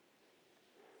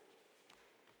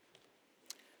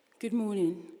Good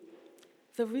morning.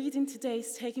 The reading today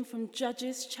is taken from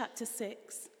Judges chapter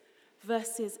 6,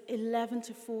 verses 11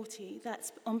 to 40.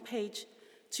 That's on page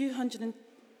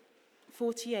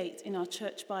 248 in our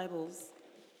church Bibles.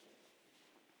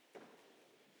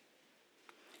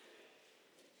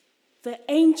 The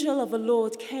angel of the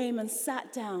Lord came and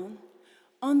sat down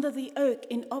under the oak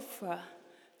in Ophrah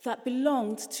that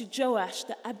belonged to Joash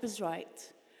the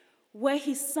Abiezrite, where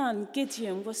his son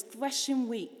Gideon was threshing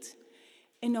wheat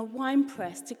in a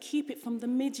winepress to keep it from the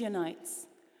Midianites.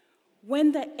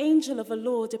 When the angel of the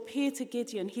Lord appeared to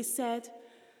Gideon, he said,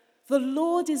 "The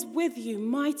Lord is with you,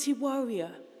 mighty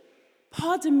warrior."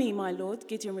 "Pardon me, my lord,"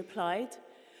 Gideon replied,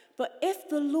 "but if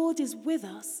the Lord is with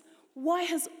us, why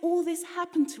has all this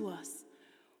happened to us?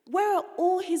 Where are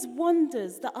all his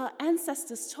wonders that our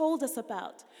ancestors told us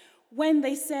about when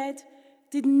they said,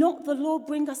 'Did not the Lord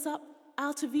bring us up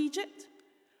out of Egypt?'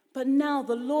 But now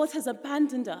the Lord has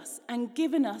abandoned us and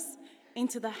given us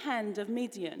into the hand of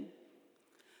Midian."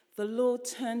 The Lord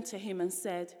turned to him and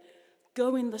said,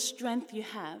 "Go in the strength you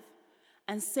have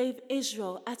and save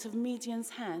Israel out of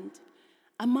Midian's hand.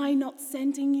 Am I not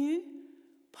sending you?"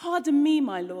 "Pardon me,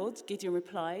 my lord," Gideon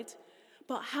replied,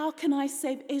 "but how can I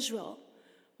save Israel?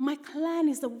 My clan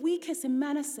is the weakest in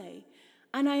Manasseh,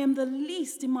 and I am the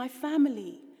least in my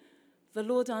family." The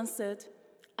Lord answered,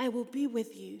 "I will be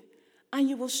with you, and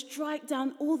you will strike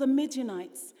down all the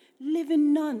Midianites,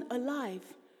 leaving none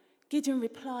alive." Gideon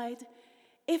replied,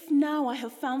 "If now I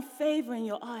have found favor in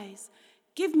your eyes,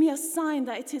 give me a sign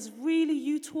that it is really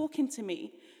you talking to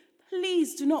me.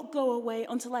 Please do not go away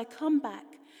until I come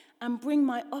back and bring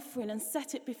my offering and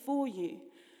set it before you."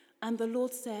 And the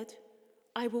Lord said,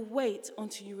 "I will wait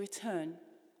until you return."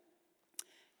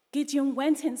 Gideon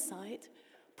went inside,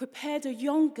 prepared a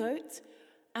young goat,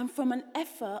 and from an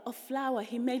ephah of flour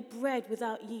he made bread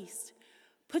without yeast.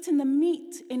 Putting the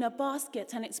meat in a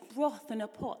basket and its broth in a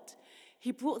pot,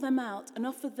 he brought them out and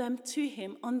offered them to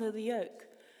him under the oak.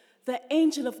 The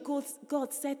angel of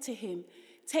God said to him,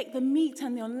 "Take the meat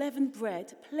and the unleavened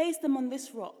bread, place them on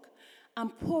this rock,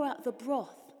 and pour out the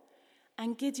broth."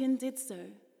 And Gideon did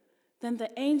so. Then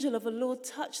the angel of the Lord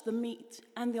touched the meat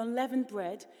and the unleavened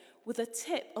bread with the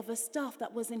tip of a staff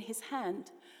that was in his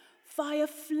hand. Fire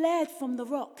flared from the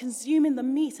rock, consuming the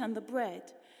meat and the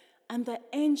bread, and the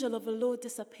angel of the Lord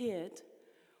disappeared.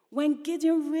 When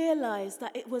Gideon realized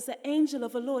that it was the angel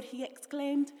of the Lord, he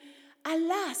exclaimed,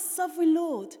 "Alas, sovereign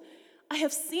Lord, I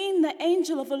have seen the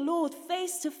angel of the Lord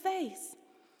face to face."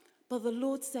 But the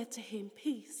Lord said to him,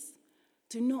 "Peace,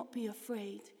 do not be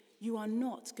afraid, you are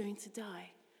not going to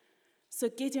die." So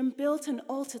Gideon built an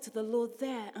altar to the Lord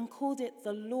there and called it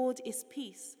 "The Lord is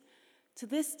Peace." To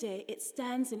this day, it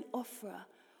stands in Ophrah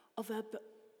of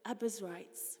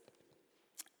Abiezrites.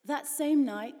 That same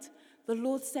night, the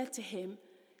Lord said to him,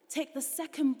 "Take the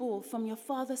second bull from your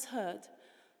father's herd,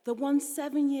 the one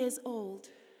 7 years old.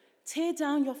 Tear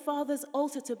down your father's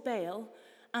altar to Baal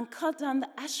and cut down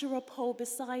the Asherah pole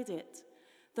beside it.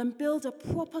 Then build a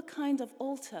proper kind of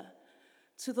altar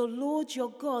to the Lord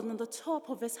your God on the top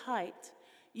of its height,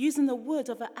 using the wood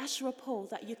of the Asherah pole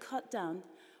that you cut down.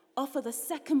 Offer the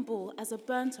second bull as a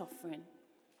burnt offering."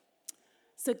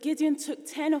 So Gideon took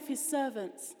 10 of his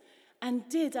servants and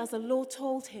did as the Lord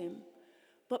told him.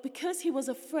 But because he was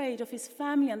afraid of his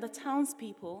family and the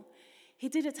townspeople, he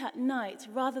did it at night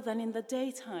rather than in the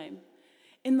daytime.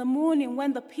 In the morning,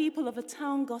 when the people of the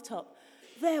town got up,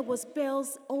 there was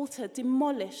Baal's altar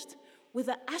demolished, with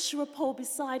the Asherah pole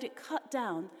beside it cut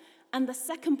down, and the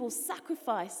second bull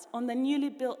sacrificed on the newly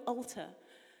built altar.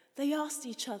 They asked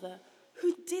each other,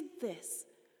 "Who did this?"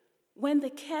 When they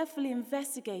carefully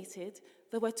investigated,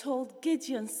 they were told,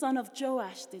 "Gideon, son of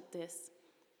Joash, did this."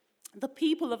 The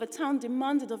people of the town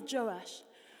demanded of Joash,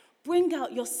 "Bring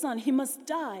out your son, he must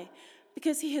die,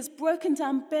 because he has broken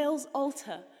down Baal's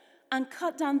altar and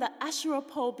cut down the Asherah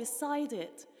pole beside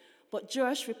it." But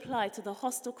Joash replied to the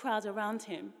hostile crowd around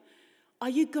him, "Are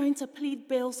you going to plead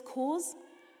Baal's cause?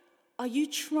 Are you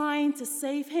trying to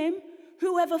save him?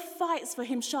 Whoever fights for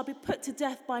him shall be put to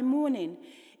death by morning.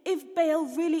 If Baal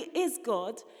really is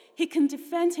God, he can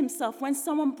defend himself when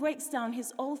someone breaks down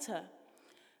his altar."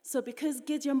 So because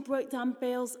Gideon broke down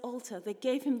Baal's altar, they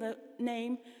gave him the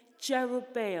name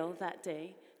Jerubbaal that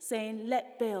day, saying,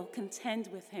 "Let Baal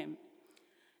contend with him."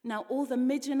 Now all the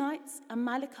Midianites,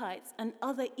 Amalekites, and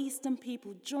other eastern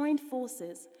people joined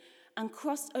forces and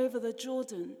crossed over the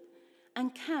Jordan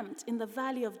and camped in the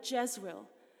valley of Jezreel.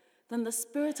 Then the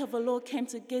Spirit of the Lord came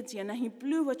to Gideon, and he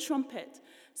blew a trumpet,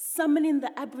 summoning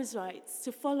the Abiezrites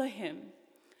to follow him.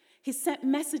 He sent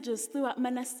messengers throughout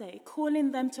Manasseh,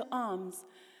 calling them to arms,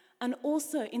 and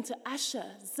also into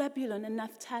Asher, Zebulun, and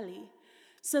Naphtali.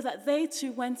 so that they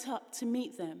too went up to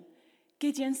meet them.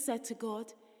 Gideon said to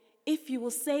God, "If you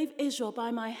will save Israel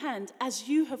by my hand, as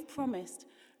you have promised,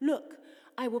 look,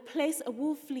 I will place a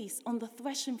wool fleece on the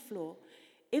threshing floor.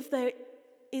 If there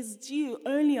is dew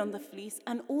only on the fleece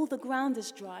and all the ground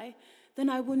is dry, then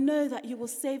I will know that you will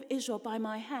save Israel by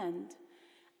my hand,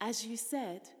 as you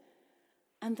said."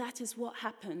 And that is what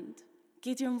happened.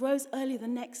 Gideon rose early the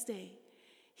next day.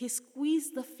 He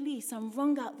squeezed the fleece and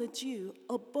wrung out the dew,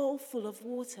 a bowl full of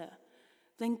water.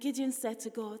 Then Gideon said to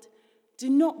God, "Do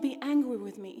not be angry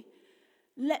with me.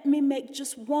 Let me make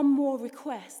just one more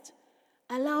request.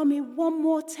 Allow me one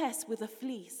more test with the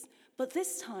fleece, but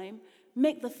this time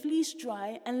make the fleece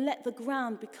dry and let the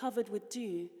ground be covered with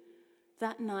dew."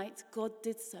 That night God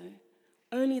did so.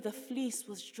 Only the fleece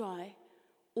was dry.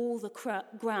 All the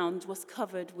ground was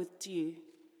covered with dew.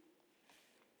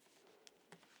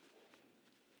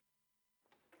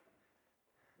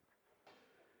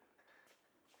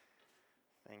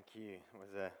 Thank you. It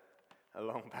was a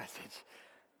long passage.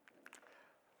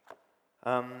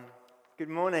 Good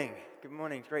morning. Good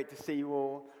morning. It's great to see you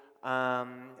all.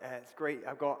 It's great.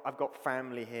 I've got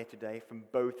family here today from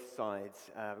both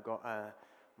sides. I've got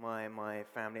my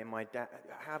family and my dad.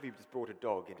 Have you just brought a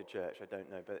dog into church? I don't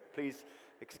know, but please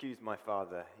excuse my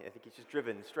father. I think he's just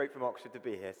driven straight from Oxford to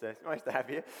be here, so it's nice to have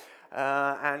you.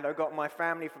 And I've got my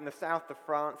family from the south of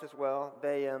France as well.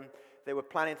 They were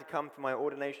planning to come to my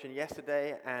ordination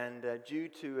yesterday, and due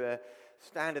to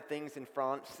standard things in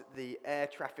France, the air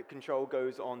traffic control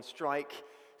goes on strike.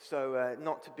 So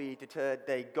not to be deterred,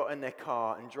 they got in their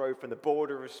car and drove from the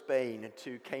border of Spain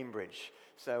to Cambridge.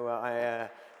 So I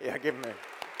give them a...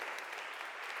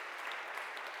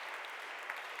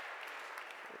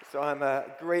 So I'm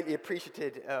greatly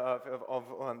appreciative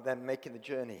of them making the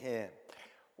journey here.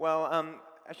 Well,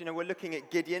 as you know, we're looking at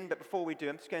Gideon, but before we do,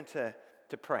 I'm just going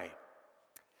to pray.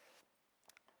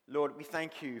 Lord, we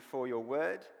thank you for your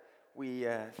word. We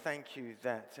thank you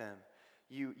that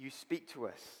you speak to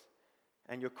us,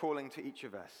 and you're calling to each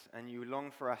of us, and you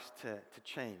long for us to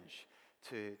change,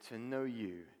 to know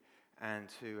you, and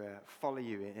to follow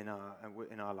you in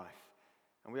our life.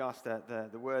 And we ask that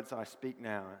the words I speak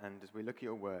now, and as we look at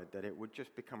your word, that it would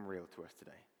just become real to us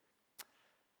today.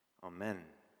 Amen.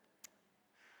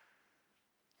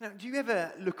 Now, do you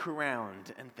ever look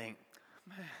around and think,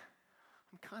 man,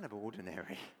 I'm kind of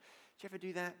ordinary? Do you ever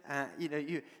do that?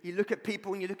 You look at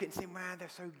people and you look at it and say, man, they're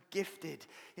so gifted.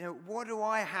 What do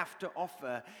I have to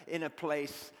offer in a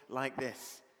place like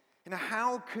this?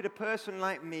 How could a person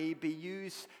like me be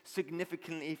used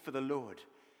significantly for the Lord?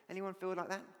 Anyone feel like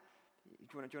that?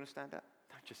 Do you want to stand up?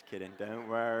 I'm just kidding, don't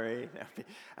worry.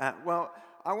 Well,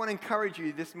 I want to encourage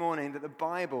you this morning that the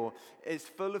Bible is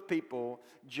full of people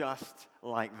just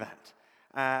like that.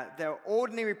 They're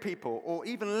ordinary people, or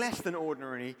even less than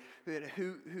ordinary,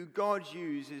 who God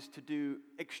uses to do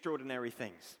extraordinary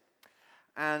things.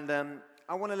 And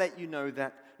I want to let you know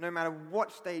that no matter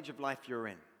what stage of life you're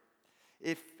in,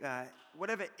 if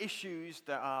whatever issues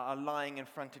that are lying in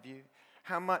front of you,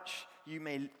 how much you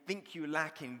may think you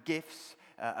lack in gifts,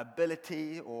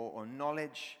 ability, or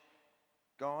knowledge,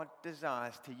 God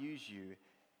desires to use you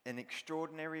in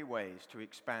extraordinary ways to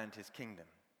expand his kingdom.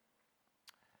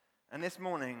 And this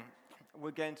morning,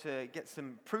 we're going to get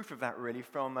some proof of that, really,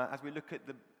 from as we look at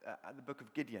the book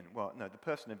of Gideon. The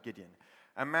person of Gideon.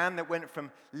 A man that went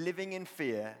from living in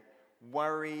fear,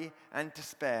 worry, and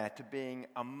despair to being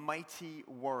a mighty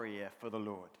warrior for the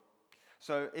Lord.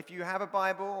 So if you have a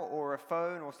Bible or a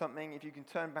phone or something, if you can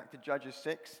turn back to Judges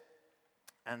 6,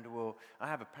 and I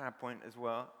have a PowerPoint as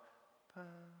well.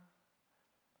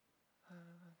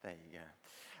 There you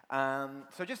go.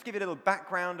 So just to give you a little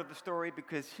background of the story,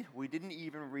 because we didn't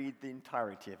even read the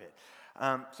entirety of it.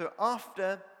 So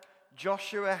after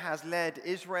Joshua has led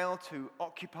Israel to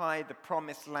occupy the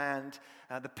promised land,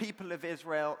 the people of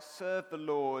Israel served the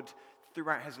Lord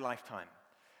throughout his lifetime.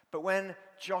 But when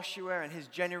Joshua and his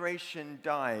generation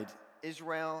died,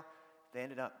 Israel, they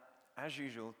ended up, as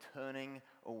usual, turning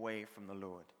away from the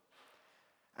Lord.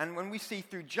 And when we see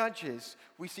through Judges,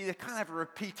 we see the kind of a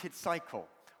repeated cycle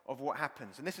of what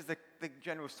happens. And this is the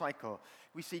general cycle.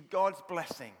 We see God's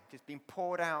blessing just being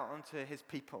poured out onto his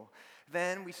people.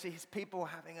 Then we see his people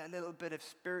having a little bit of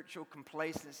spiritual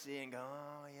complacency and go,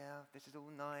 oh yeah, this is all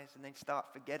nice. And then start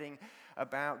forgetting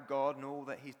about God and all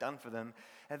that he's done for them.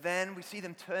 And then we see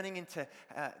them turning into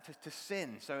to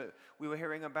sin. So we were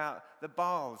hearing about the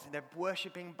Baals, and they're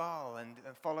worshiping Baal and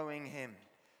following him.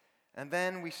 And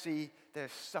then we see their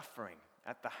suffering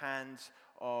at the hands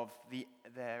of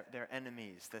their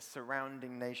enemies, the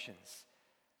surrounding nations.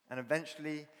 And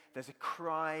eventually, there's a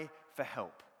cry for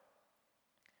help.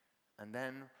 And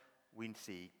then we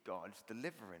see God's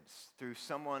deliverance through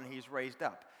someone he's raised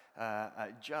up, a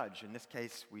judge. In this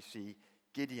case, we see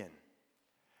Gideon.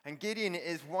 And Gideon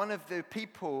is one of the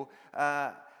people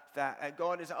that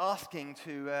God is asking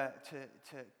to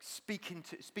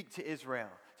speak to Israel,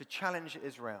 to challenge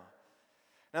Israel.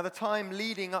 Now, the time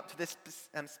leading up to this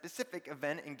specific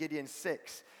event in Gideon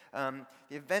 6, the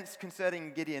events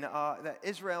concerning Gideon are that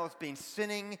Israel's been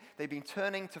sinning, they've been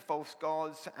turning to false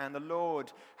gods, and the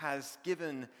Lord has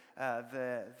given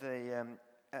the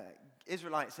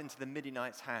Israelites into the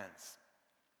Midianites' hands.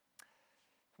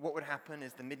 What would happen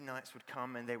is the Midianites would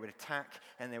come and they would attack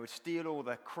and they would steal all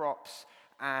the crops,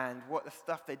 and what the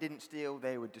stuff they didn't steal,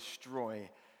 they would destroy.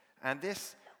 And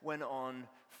this went on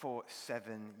for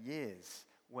 7 years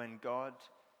when God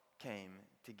came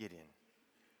to Gideon.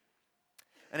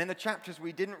 And in the chapters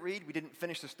we didn't read, we didn't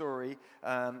finish the story,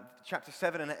 chapter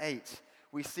 7 and 8,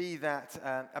 we see that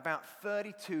about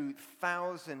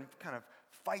 32,000 kind of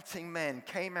fighting men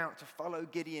came out to follow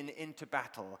Gideon into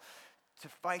battle to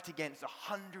fight against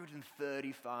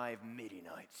 135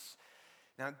 Midianites.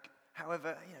 Now,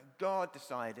 however, God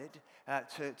decided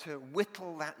to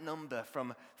whittle that number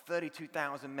from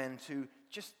 32,000 men to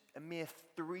just a mere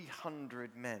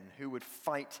 300 men who would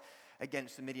fight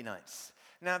against the Midianites.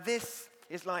 Now, this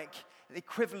is like the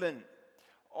equivalent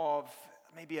of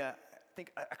maybe a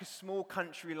small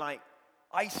country like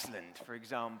Iceland, for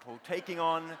example, taking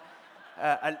on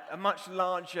a much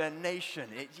larger nation.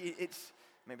 It's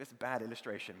maybe it's a bad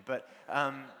illustration, but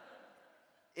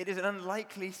it is an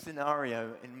unlikely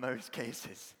scenario in most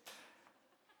cases.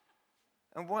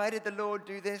 And why did the Lord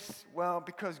do this? Well,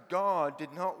 because God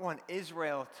did not want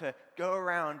Israel to go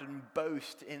around and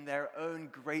boast in their own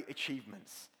great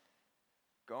achievements.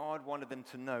 God wanted them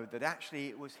to know that actually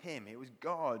it was Him, it was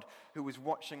God who was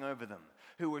watching over them,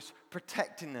 who was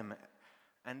protecting them,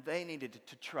 and they needed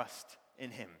to trust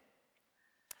in Him.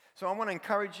 So I want to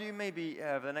encourage you, maybe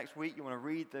for the next week you want to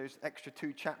read those extra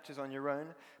 2 chapters on your own,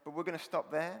 but we're going to stop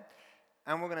there.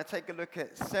 And we're going to take a look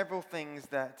at several things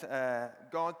that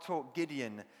God taught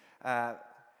Gideon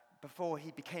before he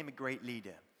became a great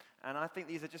leader. And I think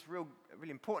these are just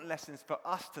really important lessons for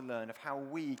us to learn of how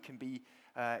we can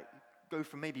go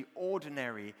from maybe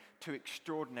ordinary to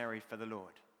extraordinary for the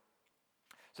Lord.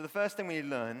 So the first thing we need to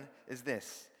learn is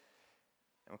this.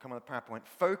 And we'll come on the PowerPoint.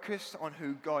 Focus on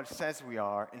who God says we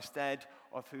are instead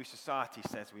of who society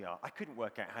says we are. I couldn't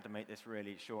work out how to make this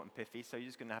really short and pithy, so you're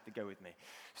just going to have to go with me.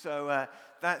 So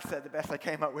that's the best I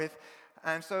came up with.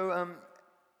 And so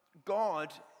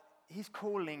God, He's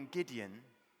calling Gideon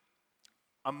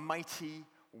a mighty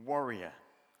warrior.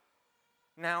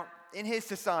 Now, in his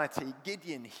society,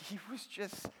 Gideon, he was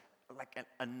just like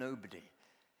a nobody.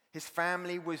 His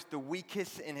family was the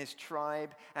weakest in his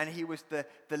tribe, and he was the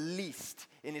least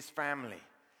in his family.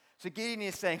 So Gideon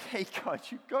is saying, hey, God,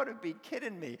 you've got to be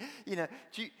kidding me.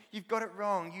 You've got it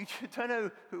wrong. You don't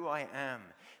know who I am.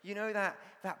 You know that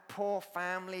poor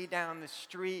family down the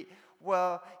street?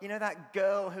 Well, you know that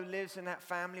girl who lives in that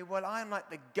family? Well, I'm like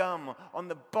the gum on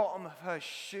the bottom of her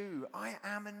shoe. I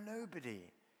am a nobody.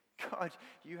 God,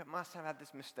 you must have had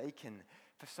this mistaken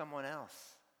for someone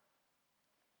else.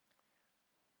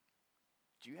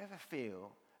 Do you ever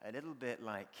feel a little bit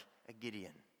like a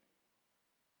Gideon?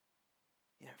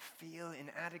 Feel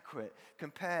inadequate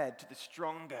compared to the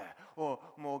stronger or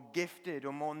more gifted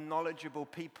or more knowledgeable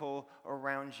people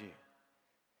around you.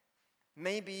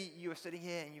 Maybe you are sitting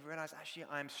here and you realize, actually,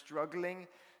 I'm struggling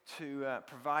to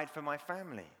provide for my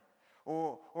family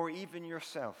or even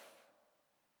yourself.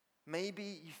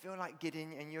 Maybe you feel like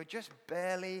Gideon and you're just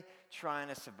barely trying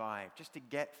to survive, just to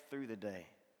get through the day.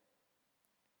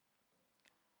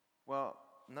 Well,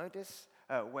 notice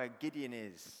where Gideon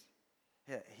is.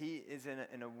 He is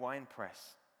in a wine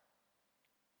press.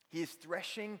 He is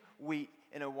threshing wheat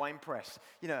in a wine press.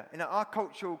 In our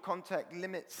cultural context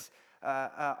limits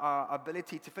our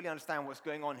ability to fully understand what's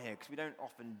going on here because we don't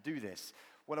often do this.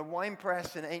 Well, a wine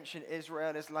press in ancient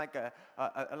Israel is like a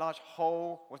large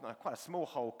hole, quite a small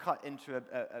hole, cut into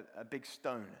a big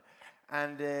stone.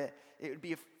 And it would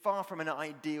be far from an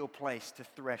ideal place to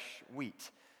thresh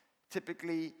wheat.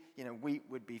 Typically, wheat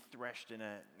would be threshed in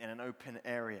an open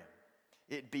area.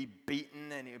 It'd be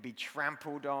beaten and it would be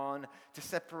trampled on to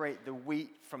separate the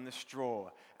wheat from the straw.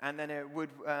 And then it would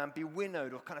be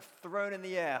winnowed or kind of thrown in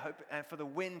the air and for the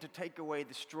wind to take away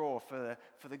the straw for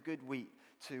the good wheat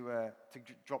to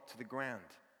drop to the ground.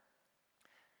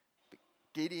 But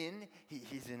Gideon,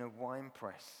 he's in a wine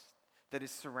press that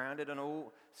is surrounded on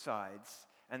all sides,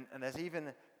 and there's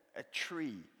even a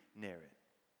tree near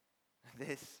it.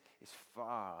 This is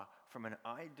far from an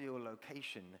ideal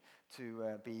location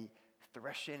to be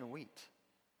threshing wheat.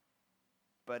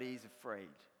 but he's afraid.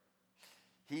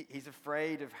 He's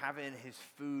afraid of having his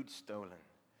food stolen.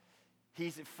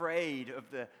 He's afraid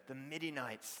of the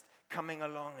Midianites coming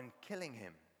along and killing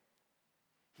him.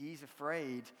 He's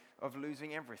afraid of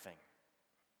losing everything.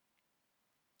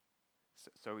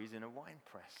 So he's in a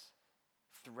winepress,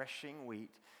 threshing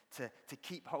wheat to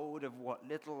keep hold of what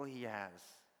little he has.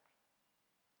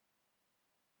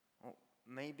 Well,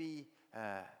 maybe,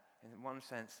 in one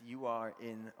sense, you are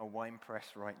in a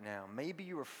winepress right now. Maybe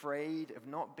you're afraid of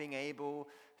not being able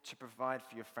to provide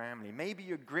for your family. Maybe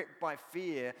you're gripped by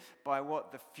fear by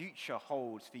what the future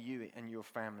holds for you and your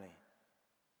family.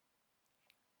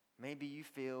 Maybe you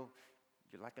feel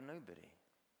you're like a nobody.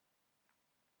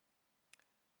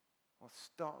 Well,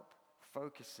 stop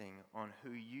focusing on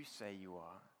who you say you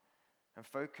are and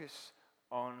focus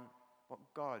on what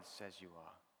God says you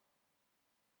are.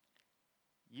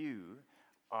 You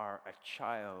are a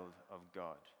child of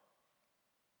God.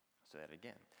 I'll say that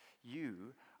again.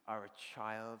 You are a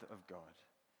child of God.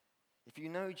 If you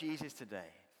know Jesus today,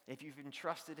 if you've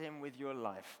entrusted him with your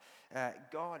life,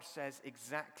 God says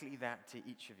exactly that to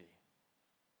each of you.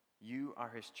 You are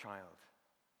his child.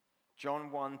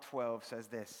 John 1:12 says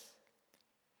this,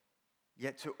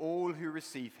 "Yet to all who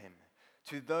receive him,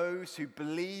 to those who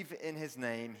believe in his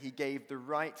name, he gave the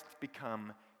right to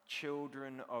become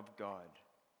children of God."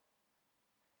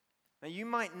 Now, you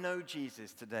might know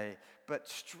Jesus today, but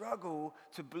struggle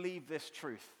to believe this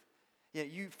truth.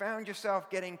 You found yourself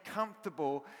getting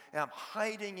comfortable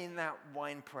hiding in that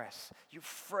wine press. You're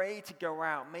afraid to go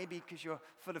out, maybe because you're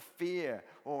full of fear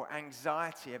or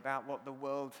anxiety about what the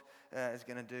world is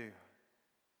going to do.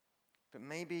 But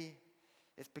maybe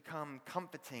it's become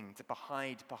comforting to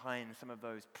hide behind some of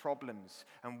those problems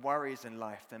and worries in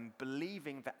life and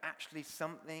believing that actually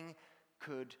something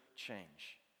could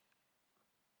change.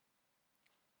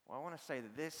 Well, I want to say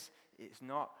that this is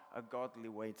not a godly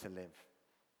way to live.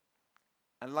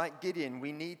 And like Gideon,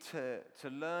 we need to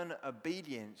learn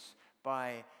obedience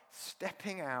by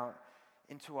stepping out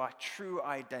into our true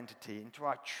identity, into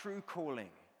our true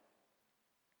calling.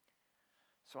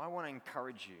 So I want to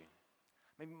encourage you,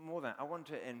 maybe more than that, I want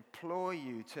to implore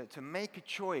you to make a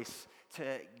choice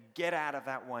to get out of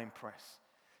that wine press,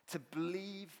 to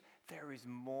believe there is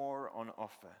more on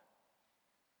offer,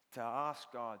 to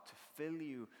ask God to fill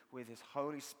you with his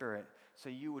Holy Spirit so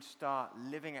you would start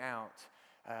living out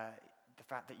the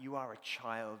fact that you are a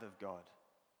child of God.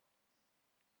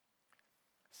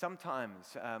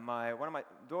 Sometimes, one of my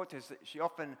daughters, she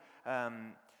often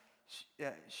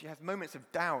she has moments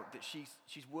of doubt that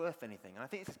she's worth anything. And I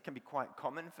think this can be quite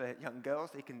common for young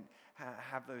girls. They can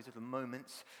have those little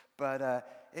moments. But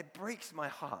it breaks my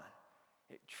heart.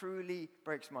 It truly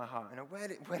breaks my heart. And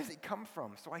where does it come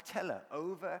from? So I tell her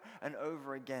over and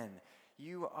over again,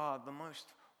 you are the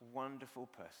most wonderful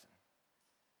person.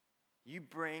 You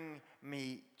bring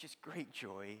me just great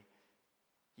joy.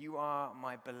 You are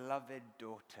my beloved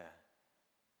daughter.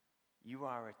 You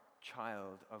are a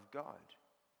child of God.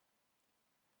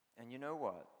 And you know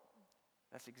what?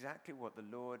 That's exactly what the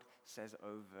Lord says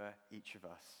over each of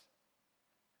us.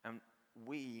 And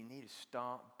we need to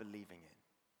start believing it.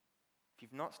 If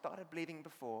you've not started believing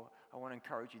before, I want to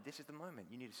encourage you, this is the moment.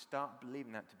 You need to start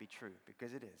believing that to be true,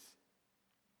 because it is.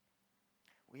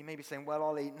 We may be saying, well,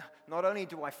 Ollie, not only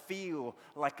do I feel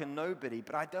like a nobody,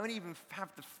 but I don't even have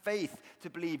the faith to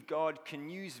believe God can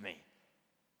use me.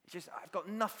 It's just, I've got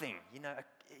nothing,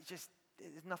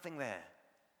 there's nothing there.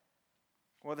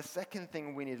 Well, the second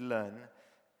thing we need to learn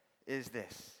is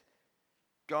this.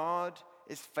 God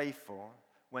is faithful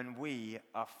when we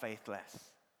are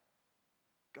faithless.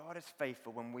 God is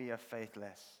faithful when we are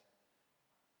faithless.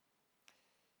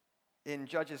 In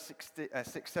Judges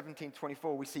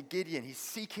 6:17-24, we see Gideon. He's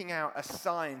seeking out a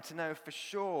sign to know for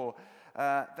sure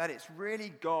that it's really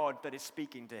God that is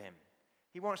speaking to him.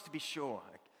 He wants to be sure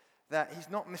that he's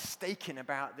not mistaken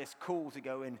about this call to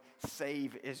go and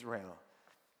save Israel.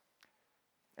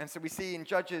 And so we see in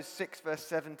Judges 6, verse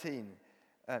 17,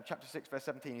 chapter 6, verse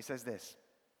 17, he says this,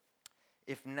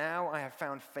 "If now I have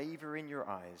found favor in your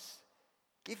eyes,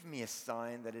 give me a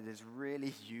sign that it is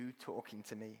really you talking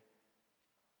to me.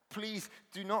 Please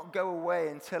do not go away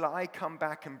until I come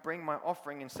back and bring my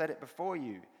offering and set it before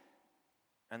you."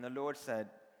 And the Lord said,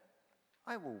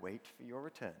 "I will wait for your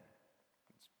return."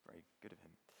 That's very good of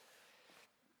him.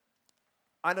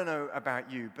 I don't know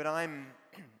about you, but I'm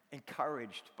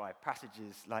encouraged by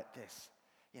passages like this.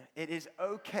 It is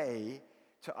okay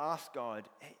to ask God,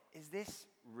 hey, is this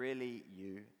really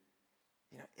you?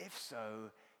 If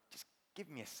so, just give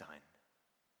me a sign.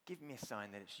 Give me a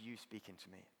sign that it's you speaking to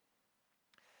me.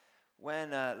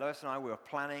 When Lois and I were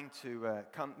planning to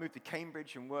move to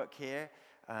Cambridge and work here,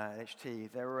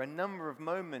 HT, there were a number of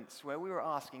moments where we were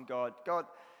asking God,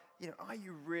 are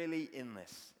you really in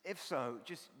this? If so,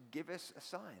 just give us a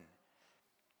sign.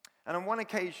 And on one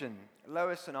occasion,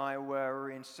 Lois and I were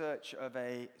in search of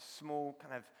a small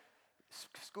kind of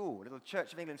school, a little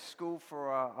Church of England school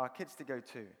for our kids to go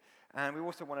to. And we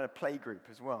also wanted a play group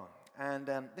as well. And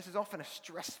this is often a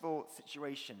stressful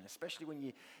situation, especially when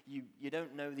you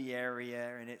don't know the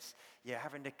area and you're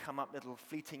having to come up little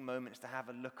fleeting moments to have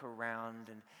a look around,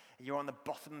 and you're on the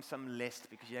bottom of some list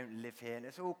because you don't live here, and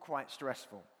it's all quite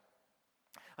stressful.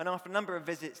 And after a number of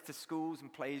visits to schools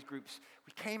and plays groups,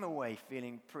 we came away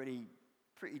feeling pretty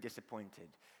disappointed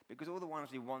because all the ones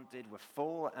we wanted were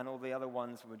full and all the other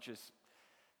ones were just...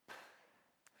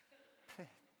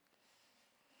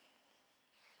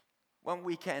 One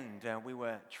weekend, we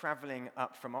were traveling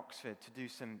up from Oxford to do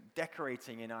some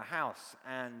decorating in our house,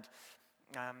 and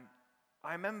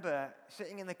I remember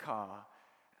sitting in the car,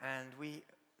 and we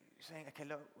saying, okay,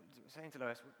 look, saying to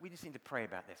Lois, we just need to pray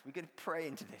about this. We're going to pray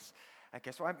into this.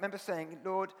 Okay, so I remember saying,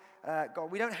 Lord, God,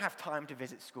 we don't have time to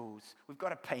visit schools. We've got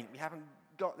to paint. We haven't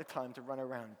got the time to run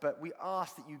around. But we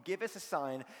ask that you give us a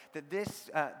sign that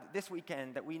this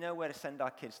weekend that we know where to send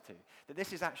our kids to, that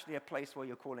this is actually a place where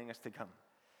you're calling us to come.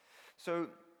 So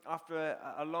after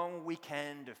a long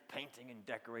weekend of painting and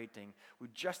decorating, we're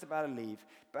just about to leave,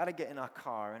 about to get in our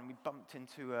car, and we bumped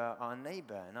into our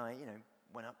neighbor, and I,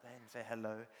 went up there and said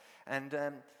hello. And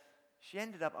she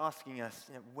ended up asking us,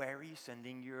 where are you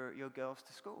sending your girls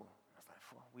to school? I was like,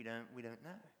 well, we don't know.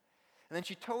 And then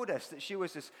she told us that she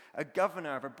was a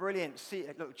governor of a brilliant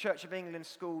little Church of England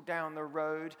school down the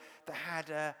road that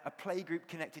had a play group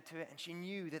connected to it, and she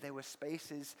knew that there were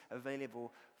spaces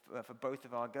available for both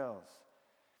of our girls.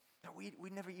 Now,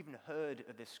 we'd never even heard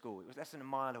of this school. It was less than a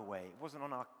mile away. It wasn't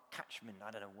on our catchment. I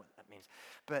don't know what that means.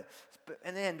 But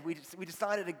in the end, we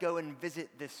decided to go and visit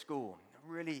this school.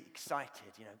 Really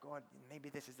excited, God, maybe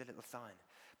this is a little sign.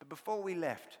 But before we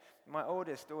left, my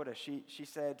oldest daughter, she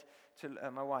said to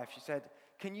my wife, she said,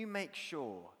 can you make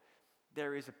sure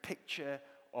there is a picture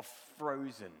of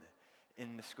Frozen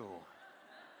in the school?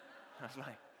 I was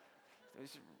like,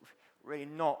 it's really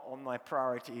not on my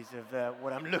priorities of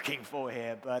what I'm looking for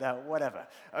here, but whatever.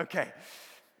 Okay.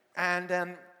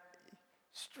 And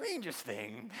strangest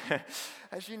thing,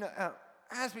 as you know,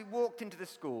 as we walked into the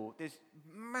school, this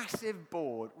massive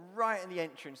board right in the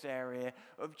entrance area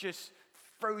of just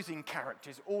Frozen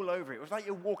characters all over it. It was like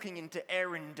you're walking into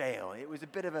Arendelle. It was a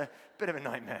bit of a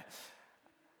nightmare.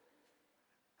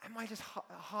 And my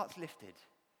heart's lifted.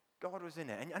 God was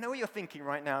in it. And I know what you're thinking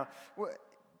right now.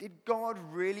 Did God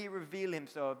really reveal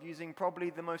himself using probably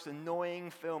the most annoying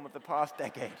film of the past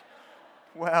decade?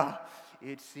 Well,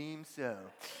 it seems so.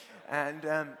 And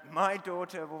my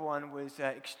daughter, one, was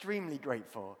extremely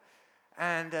grateful.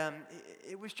 And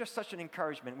it was just such an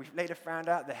encouragement. We later found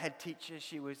out the head teacher,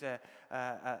 she was a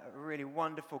really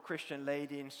wonderful Christian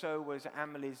lady, and so was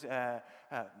Amelie's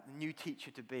new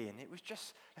teacher to be. And it was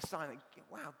just a sign that,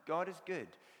 wow, God is good.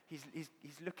 He's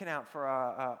looking out for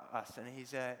us, and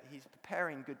he's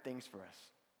preparing good things for us.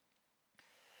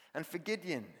 And for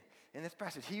Gideon, in this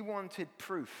passage, he wanted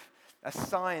proof, a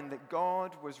sign that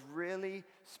God was really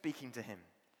speaking to him.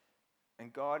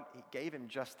 And God, he gave him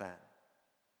just that.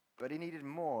 But he needed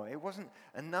more. It wasn't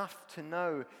enough to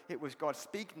know it was God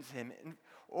speaking to him,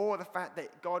 or the fact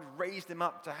that God raised him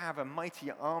up to have a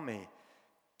mighty army.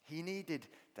 He needed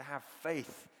to have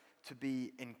faith to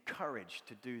be encouraged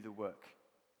to do the work.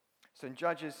 So in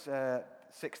Judges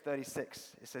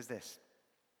 6:36, it says this.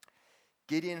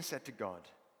 Gideon said to God,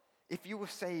 if you will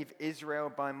save Israel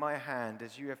by my hand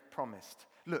as you have promised,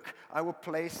 look, I will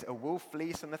place a wool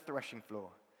fleece on the threshing floor.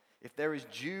 If there is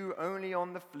dew only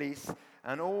on the fleece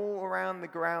and all around the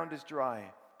ground is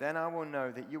dry, then I will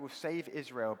know that you will save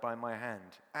Israel by my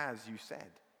hand, as you said.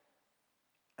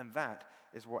 And that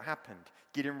is what happened.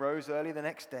 Gideon rose early the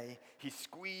next day. He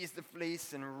squeezed the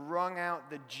fleece and wrung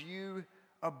out the dew,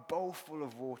 a bowl full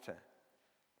of water.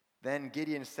 Then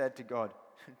Gideon said to God,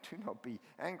 do not be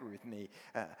angry with me.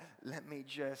 Let me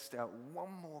just,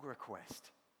 one more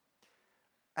request.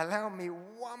 Allow me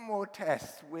one more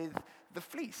test with the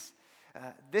fleece.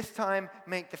 This time,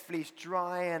 make the fleece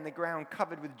dry and the ground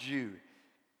covered with dew.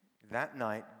 That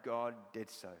night, God did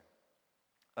so.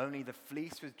 Only the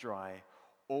fleece was dry.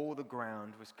 All the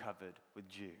ground was covered with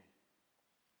dew.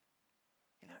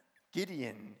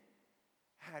 Gideon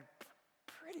had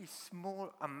pretty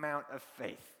small amount of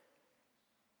faith.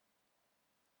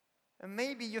 And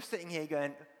maybe you're sitting here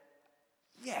going,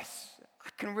 yes, I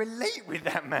can relate with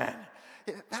that man.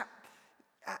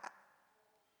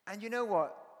 And you know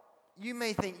what? You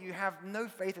may think you have no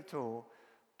faith at all,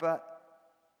 but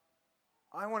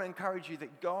I want to encourage you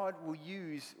that God will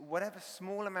use whatever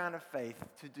small amount of faith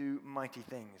to do mighty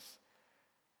things.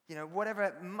 You know,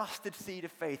 whatever mustard seed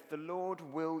of faith, the Lord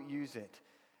will use it.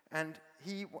 And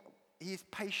He is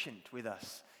patient with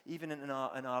us, even in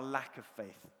our lack of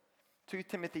faith. 2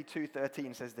 Timothy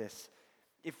 2:13 says this,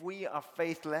 "If we are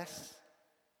faithless,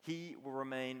 He will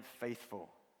remain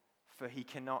faithful, for He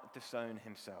cannot disown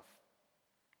Himself."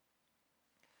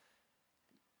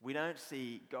 We don't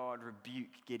see God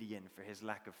rebuke Gideon for his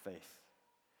lack of faith.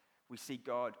 We see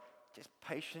God just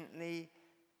patiently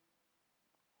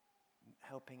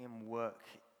helping him work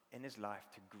in his life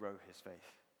to grow his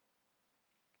faith.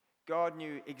 God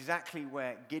knew exactly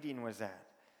where Gideon was at,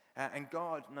 and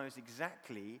God knows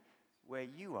exactly where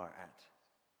you are at.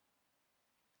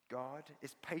 God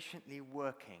is patiently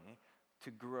working to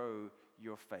grow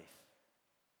your faith.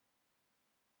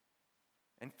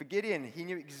 And for Gideon, he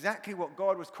knew exactly what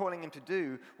God was calling him to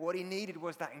do. What he needed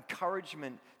was that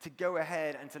encouragement to go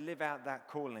ahead and to live out that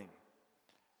calling.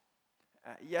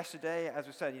 Yesterday, as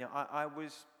I said, I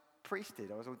was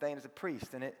priested. I was ordained as a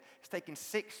priest, and it's taken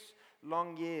 6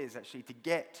 long years actually to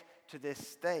get to this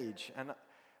stage. And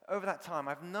over that time,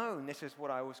 I've known this is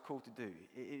what I was called to do.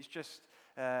 It's just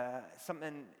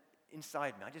something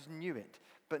inside me. I just knew it.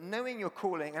 But knowing your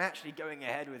calling and actually going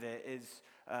ahead with it is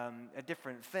a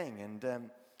different thing. And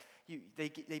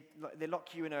they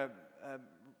lock you in a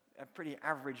pretty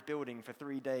average building for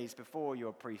 3 days before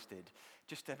you're priested,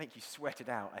 just to make you sweat it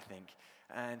out, I think,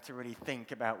 and to really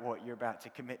think about what you're about to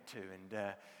commit to. And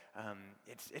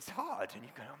it's hard. And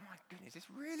you go, oh my goodness, is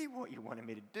this really what you wanted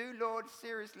me to do, Lord?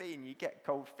 Seriously? And you get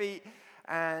cold feet.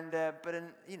 And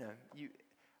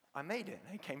I made it,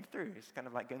 and it came through. It's kind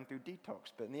of like going through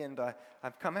detox, but in the end,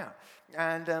 I've come out.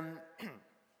 And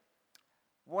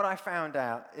what I found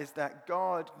out is that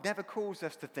God never calls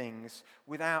us to things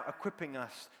without equipping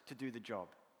us to do the job.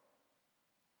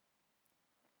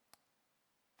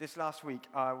 This last week,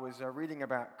 I was reading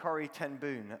about Corrie ten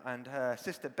Boom and her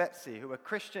sister Betsy, who were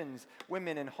Christians,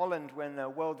 women in Holland when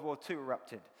World War II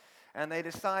erupted. And they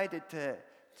decided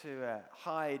to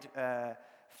hide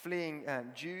fleeing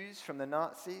Jews from the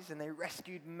Nazis, and they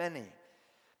rescued many.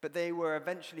 But they were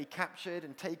eventually captured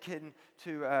and taken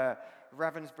to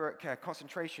Ravensbrück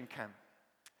concentration camp.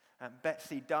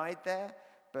 Betsy died there,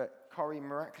 but Corrie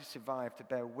miraculously survived to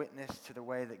bear witness to the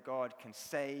way that God can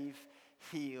save,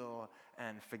 heal,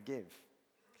 and forgive.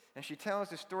 And she tells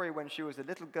the story when she was a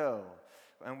little girl,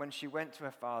 and when she went to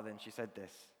her father and she said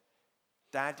this,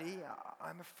 "Daddy,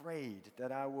 I'm afraid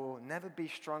that I will never be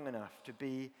strong enough to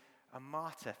be a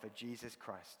martyr for Jesus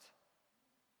Christ."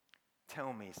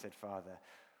 "Tell me," said Father,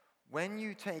 "when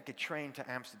you take a train to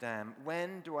Amsterdam,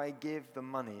 when do I give the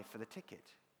money for the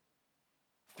ticket?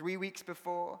 3 weeks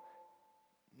before?"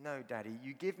 "No, Daddy,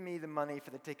 you give me the money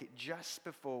for the ticket just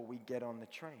before we get on the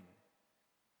train."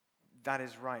 "That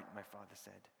is right," my father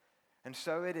said. And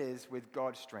so it is with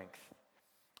God's strength.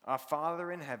 Our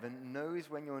Father in heaven knows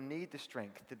when you'll need the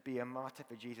strength to be a martyr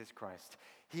for Jesus Christ.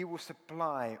 He will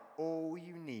supply all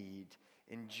you need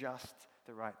in just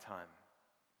the right time.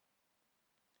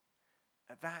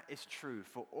 That is true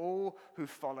for all who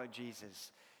follow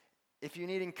Jesus. If you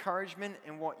need encouragement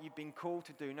in what you've been called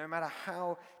to do, no matter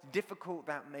how difficult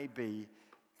that may be,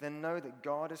 then know that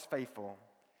God is faithful,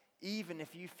 even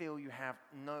if you feel you have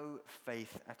no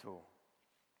faith at all.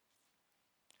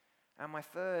 And my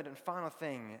third and final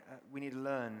thing we need to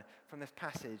learn from this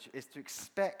passage is to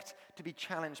expect to be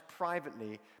challenged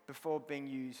privately before being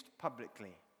used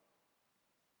publicly.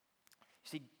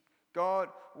 See, God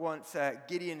wants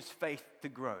Gideon's faith to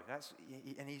grow.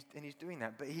 And he's doing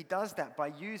that. But he does that by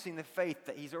using the faith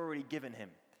that he's already given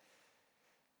him.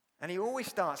 And he always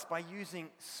starts by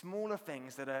using smaller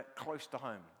things that are close to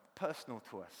home, personal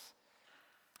to us.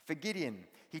 For Gideon,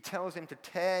 he tells him to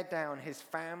tear down his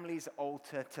family's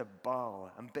altar to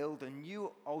Baal and build a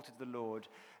new altar to the Lord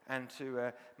and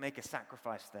to make a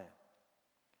sacrifice there.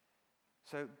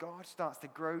 So God starts to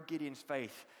grow Gideon's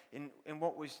faith in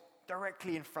what was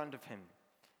directly in front of him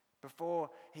before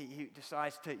he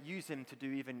decides to use him to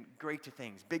do even greater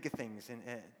things, bigger things,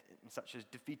 such as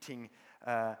defeating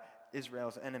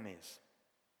Israel's enemies.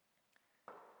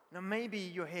 Now, maybe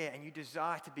you're here and you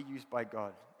desire to be used by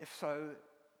God. If so,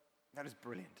 that is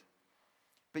brilliant.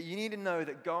 But you need to know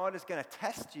that God is going to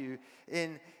test you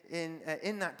in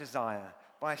that desire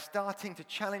by starting to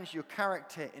challenge your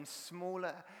character in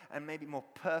smaller and maybe more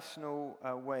personal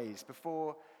ways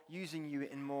before using you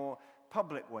in more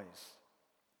public ways.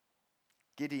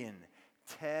 Gideon,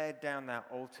 tear down that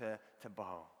altar to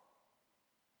Baal.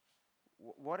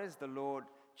 What is the Lord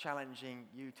challenging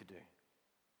you to do?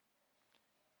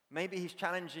 Maybe he's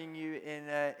challenging you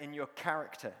in your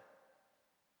character.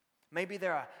 Maybe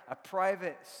there are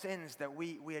private sins that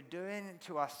we are doing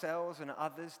to ourselves and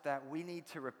others that we need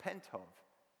to repent of.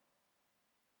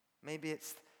 Maybe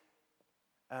it's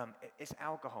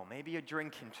alcohol. Maybe you're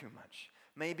drinking too much.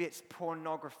 Maybe it's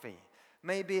pornography.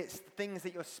 Maybe it's things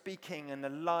that you're speaking and the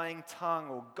lying tongue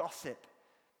or gossip.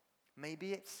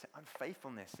 Maybe it's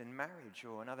unfaithfulness in marriage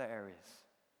or in other areas.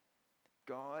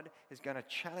 God is going to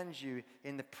challenge you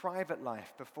in the private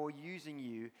life before using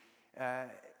you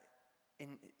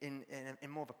in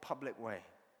more of a public way.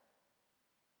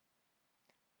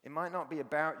 It might not be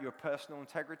about your personal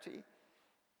integrity,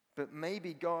 but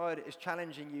maybe God is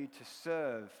challenging you to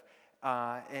serve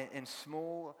in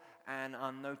small and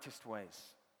unnoticed ways.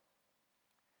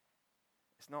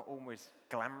 It's not always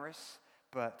glamorous,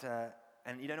 but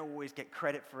and you don't always get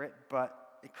credit for it,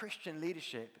 but Christian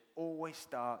leadership always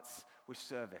starts with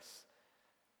service.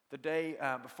 The day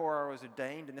before I was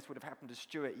ordained, and this would have happened to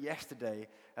Stuart yesterday,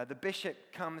 the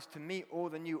bishop comes to meet all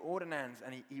the new ordinands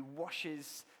and he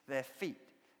washes their feet.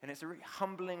 And it's a really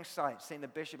humbling sight seeing the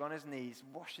bishop on his knees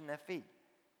washing their feet.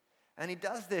 And he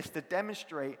does this to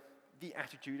demonstrate the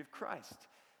attitude of Christ.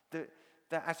 That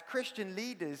as Christian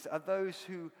leaders are those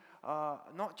who are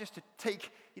not just to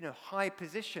take high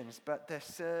positions, but to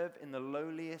serve in the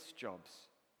lowliest jobs.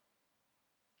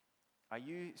 Are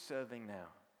you serving now?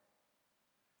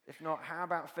 If not, how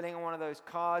about filling in one of those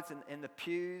cards in the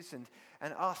pews and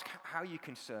ask how you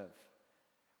can serve?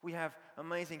 We have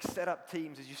amazing setup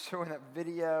teams, as you saw in that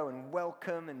video, and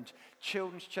welcome and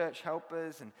children's church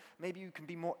helpers, and maybe you can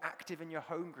be more active in your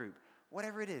home group.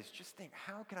 Whatever it is, just think,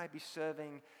 how can I be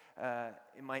serving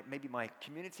in my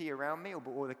community around me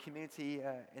or the community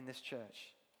in this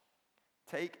church?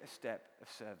 Take a step of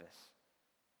service.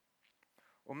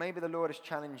 Or maybe the Lord has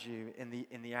challenged you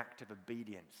in the act of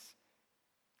obedience.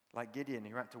 Like Gideon,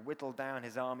 who had to whittle down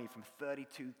his army from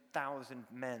 32,000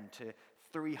 men to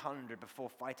 300 before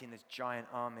fighting this giant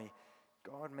army.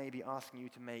 God may be asking you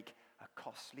to make a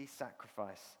costly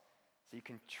sacrifice so you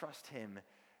can trust him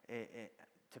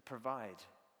to provide.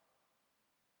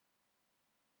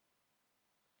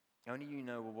 Only you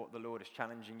know what the Lord is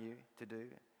challenging you to do.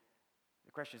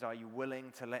 The question is, are you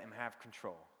willing to let him have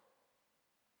control?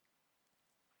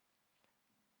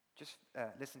 Just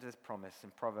listen to this promise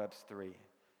in Proverbs 3.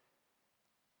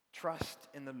 Trust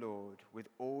in the Lord with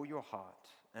all your heart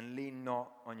and lean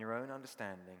not on your own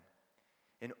understanding.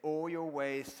 In all your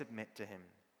ways submit to him,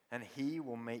 and he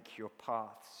will make your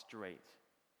path straight.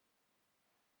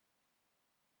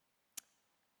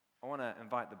 I want to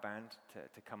invite the band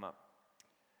to come up.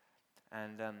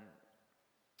 And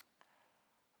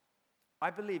I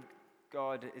believe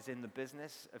God is in the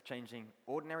business of changing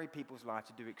ordinary people's lives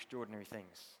to do extraordinary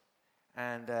things.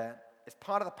 And it's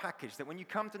part of the package that when you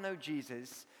come to know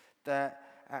Jesus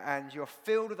and you're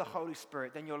filled with the Holy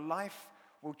Spirit, then your life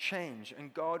will change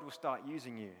and God will start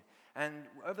using you. And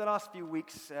over the last few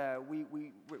weeks,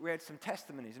 we had some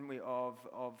testimonies, didn't we, of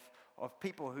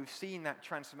people who've seen that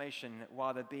transformation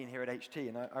while they've been here at HT.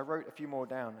 And I wrote a few more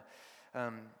down.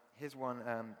 Here's one.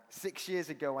 6 years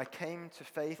ago, I came to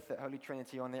faith at Holy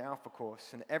Trinity on the Alpha course,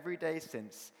 and every day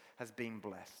since has been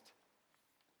blessed.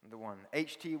 Another one.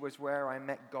 HT was where I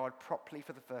met God properly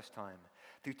for the first time,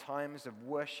 through times of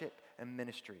worship and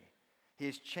ministry. He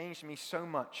has changed me so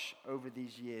much over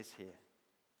these years here.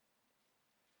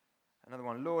 Another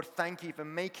one. Lord, thank you for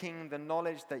making the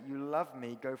knowledge that you love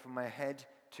me go from my head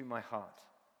to my heart.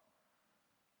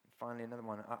 And finally, another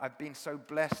one. I've been so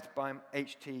blessed by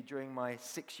HT during my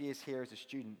 6 years here as a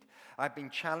student. I've been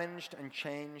challenged and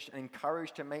changed and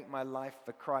encouraged to make my life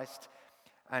for Christ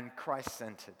and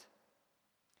Christ-centered.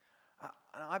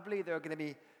 And I believe there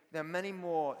are many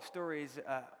more stories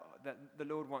that the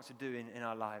Lord wants to do in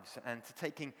our lives, and to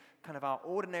taking kind of our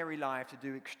ordinary life to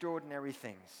do extraordinary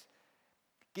things.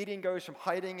 Gideon goes from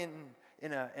hiding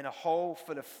in a hole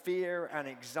full of fear and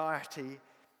anxiety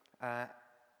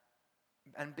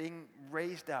and being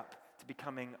raised up to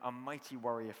becoming a mighty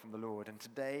warrior from the Lord. And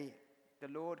today, the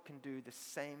Lord can do the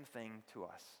same thing to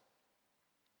us.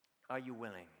 Are you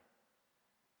willing?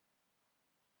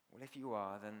 Well, if you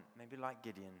are, then maybe like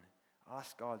Gideon,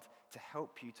 ask God to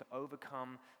help you to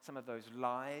overcome some of those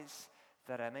lies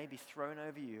that are maybe thrown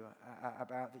over you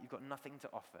about that you've got nothing to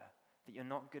offer, that you're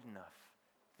not good enough,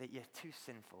 that you're too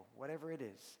sinful, whatever it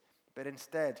is. But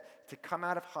instead, to come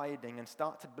out of hiding and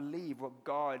start to believe what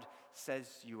God says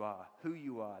you are, who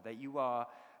you are, that you are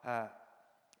a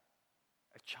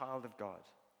child of God,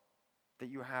 that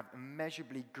you have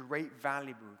immeasurably great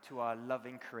value to our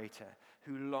loving Creator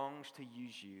who longs to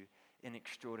use you in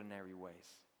extraordinary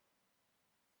ways.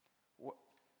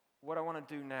 What I want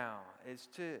to do now is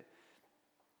Ed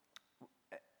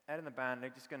and the band, they're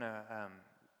just going to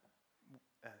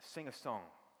sing a song,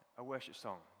 a worship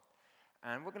song.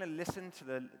 And we're going to listen to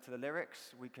the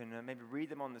lyrics. We can maybe read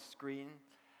them on the screen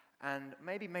and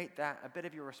maybe make that a bit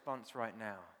of your response right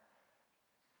now.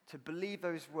 To believe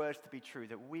those words to be true,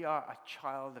 that we are a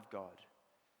child of God.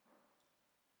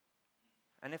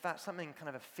 And if that's something kind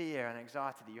of a fear and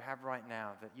anxiety that you have right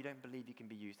now, that you don't believe you can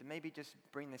be used, then maybe just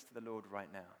bring this to the Lord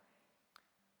right now.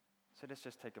 So let's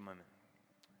just take a moment.